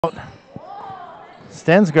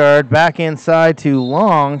Stensgaard back inside to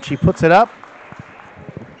Long. She puts it up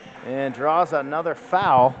and draws another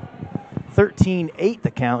foul. 13-8 the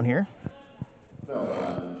count here.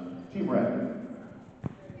 Team red.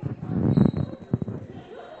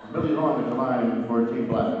 Billy Long is the line for Team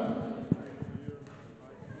Black.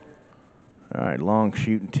 All right, Long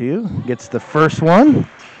shooting two. Gets the first one.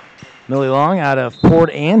 Millie Long out of Port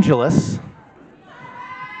Angeles.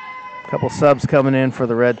 Couple subs coming in for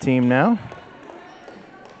the red team now.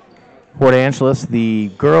 Port Angeles, the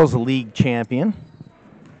girls' league champion,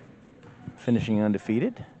 finishing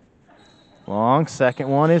undefeated. Long, second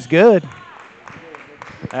one is good.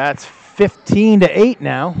 That's 15-8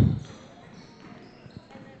 now.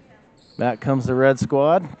 Back comes the red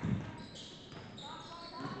squad.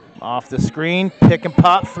 Off the screen, pick and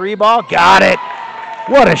pop, three ball, got it.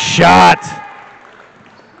 What a shot.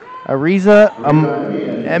 Ariza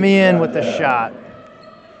Emian with the shot.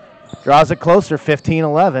 Draws it closer,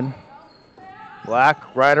 15-11.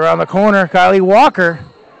 Black right around the corner, Kylie Walker.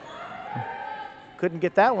 Couldn't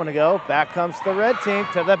get that one to go. Back comes the red team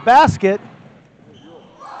to the basket.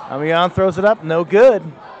 Emian throws it up, no good.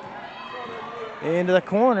 Into the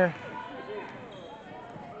corner.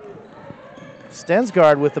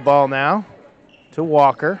 Stensgaard with the ball now to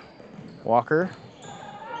Walker. Walker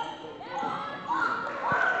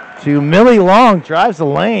to Millie Long, drives the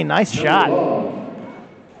lane. Nice shot.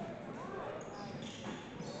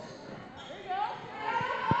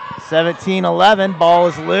 17-11, ball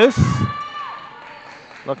is loose.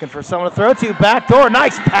 Looking for someone to throw to. Back door,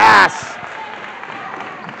 nice pass.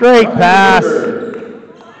 Great pass.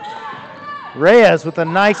 Reyes with a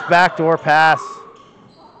nice backdoor pass.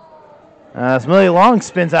 As Millie Long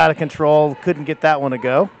spins out of control, couldn't get that one to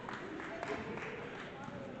go.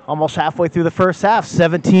 Almost halfway through the first half,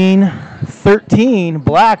 17-13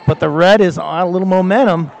 Black, but the red is on a little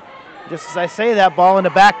momentum. Just as I say that, ball in the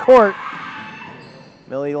back court.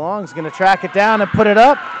 Millie Long's going to track it down and put it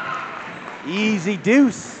up. Easy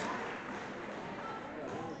deuce.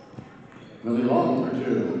 Millie Long for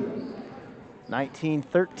two.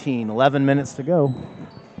 19-13, 11 minutes to go.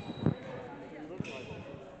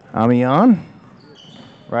 Amian,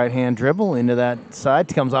 right hand dribble into that side,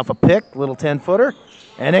 comes off a pick, little 10-footer,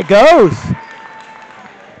 and it goes.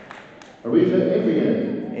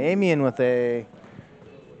 Amian with a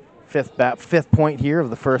fifth point here of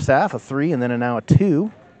the first half, a three, and then now a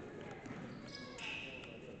two.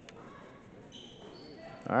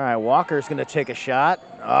 All right, Walker's going to take a shot.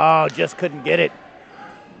 Oh, just couldn't get it.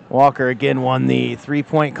 Walker again won the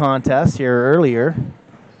three-point contest here earlier,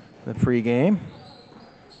 the pregame.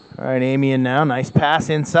 All right, Amian now, nice pass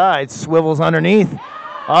inside, swivels underneath.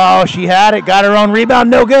 Oh, she had it, got her own rebound,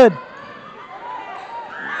 no good.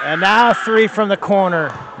 And now three from the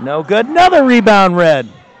corner, no good. Another rebound, red.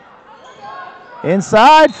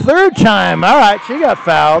 Inside, third time. All right, she got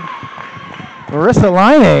fouled. Marissa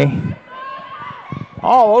Line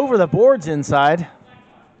all over the boards inside.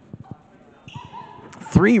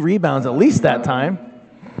 3 rebounds at least that time.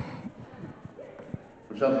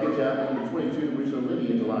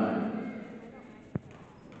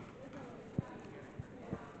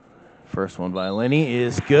 First one by Lenny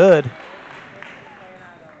is good.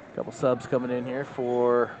 Couple subs coming in here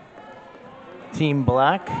for Team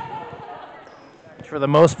Black, which for the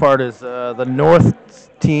most part is the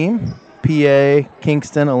North team, PA,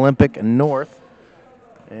 Kingston, Olympic, and North.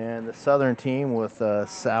 And the Southern team with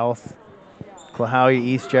South, Clahalia,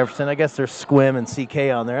 East Jefferson. I guess there's Squim and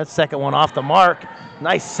CK on there. That's second one off the mark.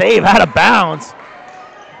 Nice save out of bounds.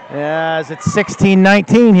 As it's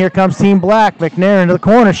 16-19, here comes Team Black. McNair into the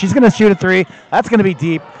corner. She's going to shoot a three. That's going to be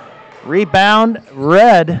deep. Rebound,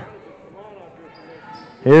 red.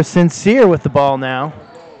 Here's Sincere with the ball now.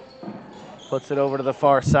 Puts it over to the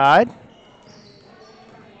far side.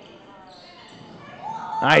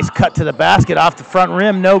 Nice cut to the basket off the front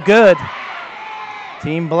rim. No good.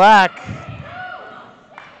 Team Black.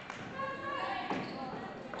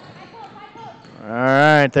 All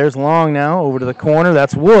right, there's Long now over to the corner.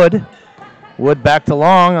 That's Wood. Wood back to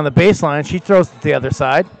Long on the baseline. She throws it to the other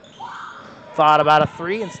side. Thought about a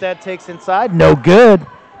three, instead takes inside. No good.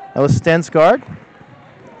 That was Stensgaard.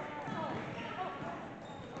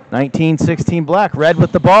 19-16 Black. Red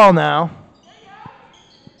with the ball now.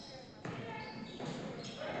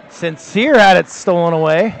 Sincere had it stolen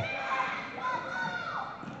away.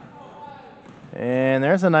 And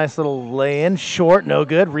there's a nice little lay-in. Short, no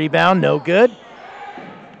good. Rebound, no good.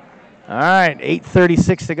 All right,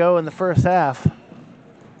 8:36 to go in the first half.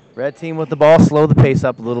 Red team with the ball. Slow the pace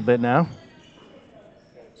up a little bit now.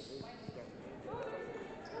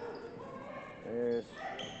 There's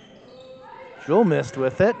Jewel missed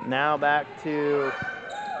with it. Now back to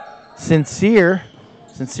Sincere.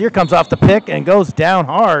 Sincere comes off the pick and goes down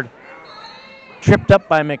hard. Tripped up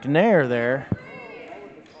by McNair there.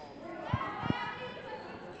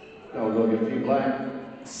 Now we'll go get Team Black.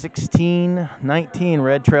 16-19.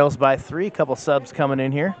 Red trails by 3. Couple subs coming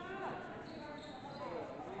in here.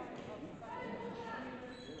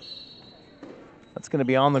 That's going to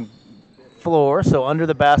be on the floor, so under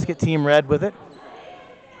the basket, Team Red with it.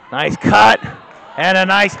 Nice cut and a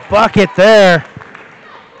nice bucket there.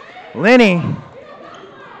 Lenny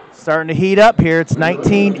starting to heat up here. It's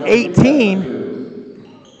 19-18.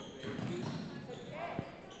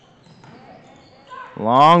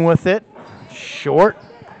 Long with it, short.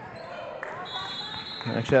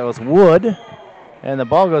 Actually, that was Wood. And the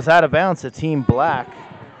ball goes out of bounds to Team Black.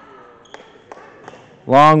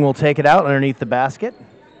 Long will take it out underneath the basket.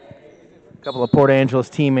 A couple of Port Angeles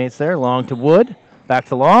teammates there. Long to Wood. Back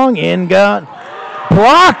to Long. In gun.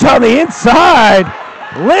 Blocked on the inside.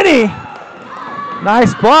 Lenny.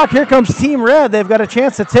 Nice block. Here comes Team Red. They've got a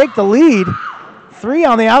chance to take the lead. 3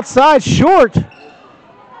 on the outside. Short.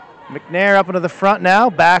 McNair up into the front now.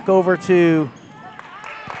 Back over to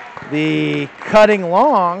the cutting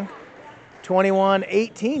Long.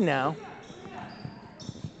 21-18 now.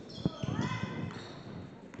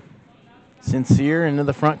 Sincere into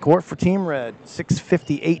the front court for Team Red.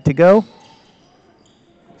 6:58 to go.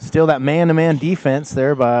 Still that man-to-man defense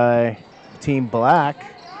there by Team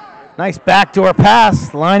Black. Nice backdoor pass.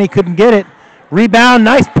 Liney couldn't get it. Rebound,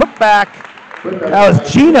 nice putback. That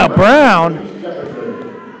was Gina Brown.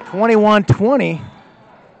 21-20.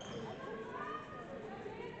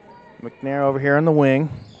 McNair over here on the wing.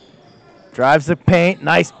 Drives the paint.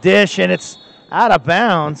 Nice dish, and it's out of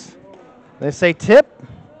bounds. They say tip.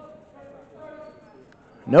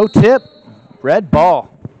 No tip. Red ball.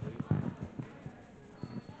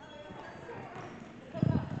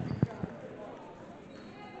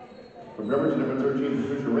 From Rivers, number 13,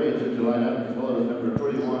 Patricia Ray, set to line up, as well as number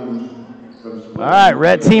 21 from Split. All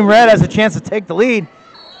right, Team Red has a chance to take the lead.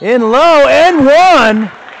 In low, and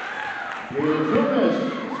one.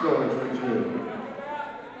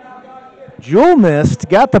 Jewel missed,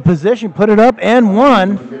 got the position, put it up, and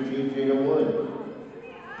one.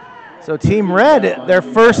 So Team Red, their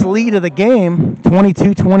first lead of the game,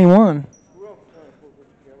 22-21.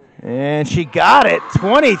 And she got it,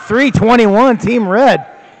 23-21, Team Red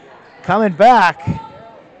coming back.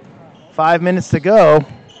 5 minutes to go.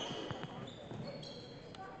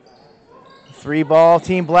 3 ball,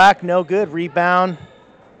 Team Black, no good. Rebound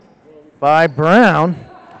by Brown.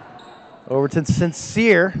 Over to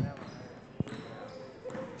Sincere.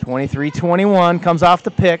 23-21, comes off the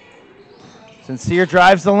pick. Sincere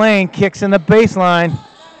drives the lane, kicks in the baseline.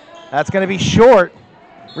 That's going to be short.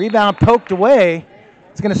 Rebound poked away.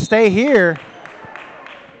 It's going to stay here.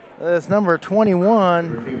 That's number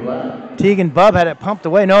 21. Tegan Bubb had it pumped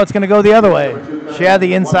away. No, it's going to go the other way. She had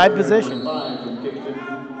the inside position. All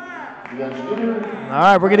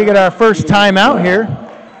right, we're going to get our first timeout here.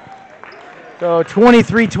 So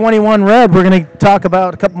 23-21 Red. We're going to talk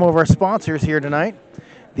about a couple more of our sponsors here tonight.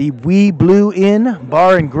 The We Blue Inn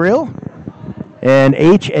Bar and Grill and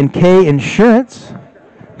H&K Insurance.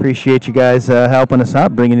 Appreciate you guys helping us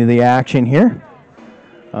out, bringing you the action here.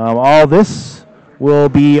 All this will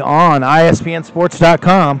be on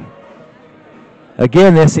ISPNsports.com.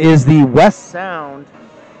 Again, this is the West Sound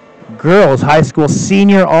Girls High School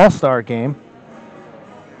Senior All-Star Game.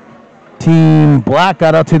 Team Black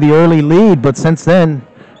got out to the early lead, but since then,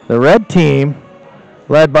 the red team,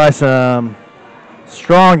 led by some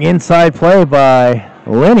strong inside play by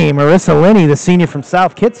Marissa Lenny, the senior from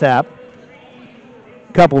South Kitsap.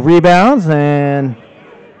 Couple rebounds, and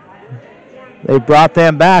they brought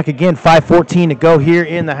them back. Again, 5:14 to go here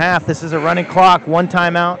in the half. This is a running clock, 1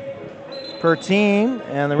 timeout per team,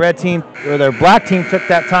 and the red team, or their black team, took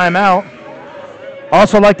that timeout.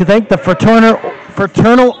 Also like to thank the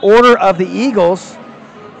Fraternal Order of the Eagles,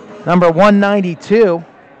 number 192.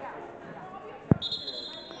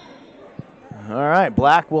 All right,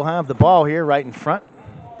 Black will have the ball here right in front.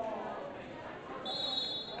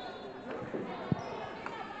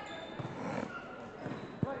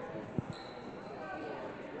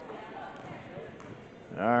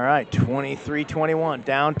 All right, 23-21,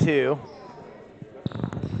 down 2.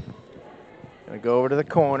 Gonna go over to the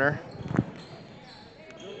corner.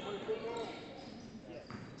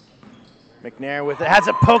 McNair with it, has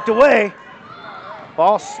it poked away.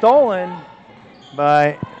 Ball stolen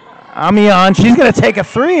by Amian. She's gonna take a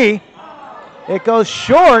 3. It goes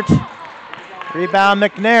short. Rebound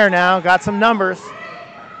McNair now, got some numbers.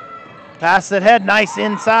 Pass it ahead, nice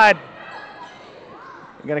inside.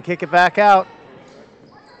 Going to kick it back out.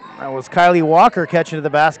 That was Kylie Walker catching to the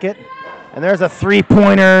basket. And there's a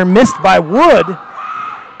three-pointer missed by Wood.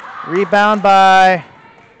 Rebound by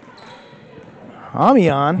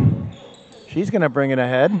Amian. She's going to bring it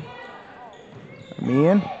ahead.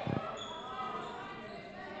 Amian.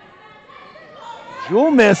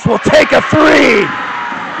 Julmis will take a three.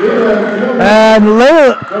 And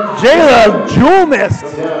Jayla Julmis.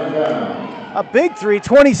 A big three,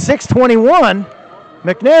 26-21.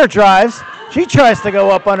 McNair drives. She tries to go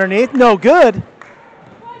up underneath. No good.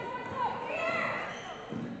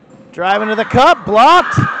 Driving to the cup.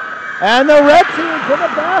 Blocked. And the red team to the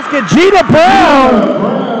basket. Gina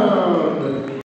Brown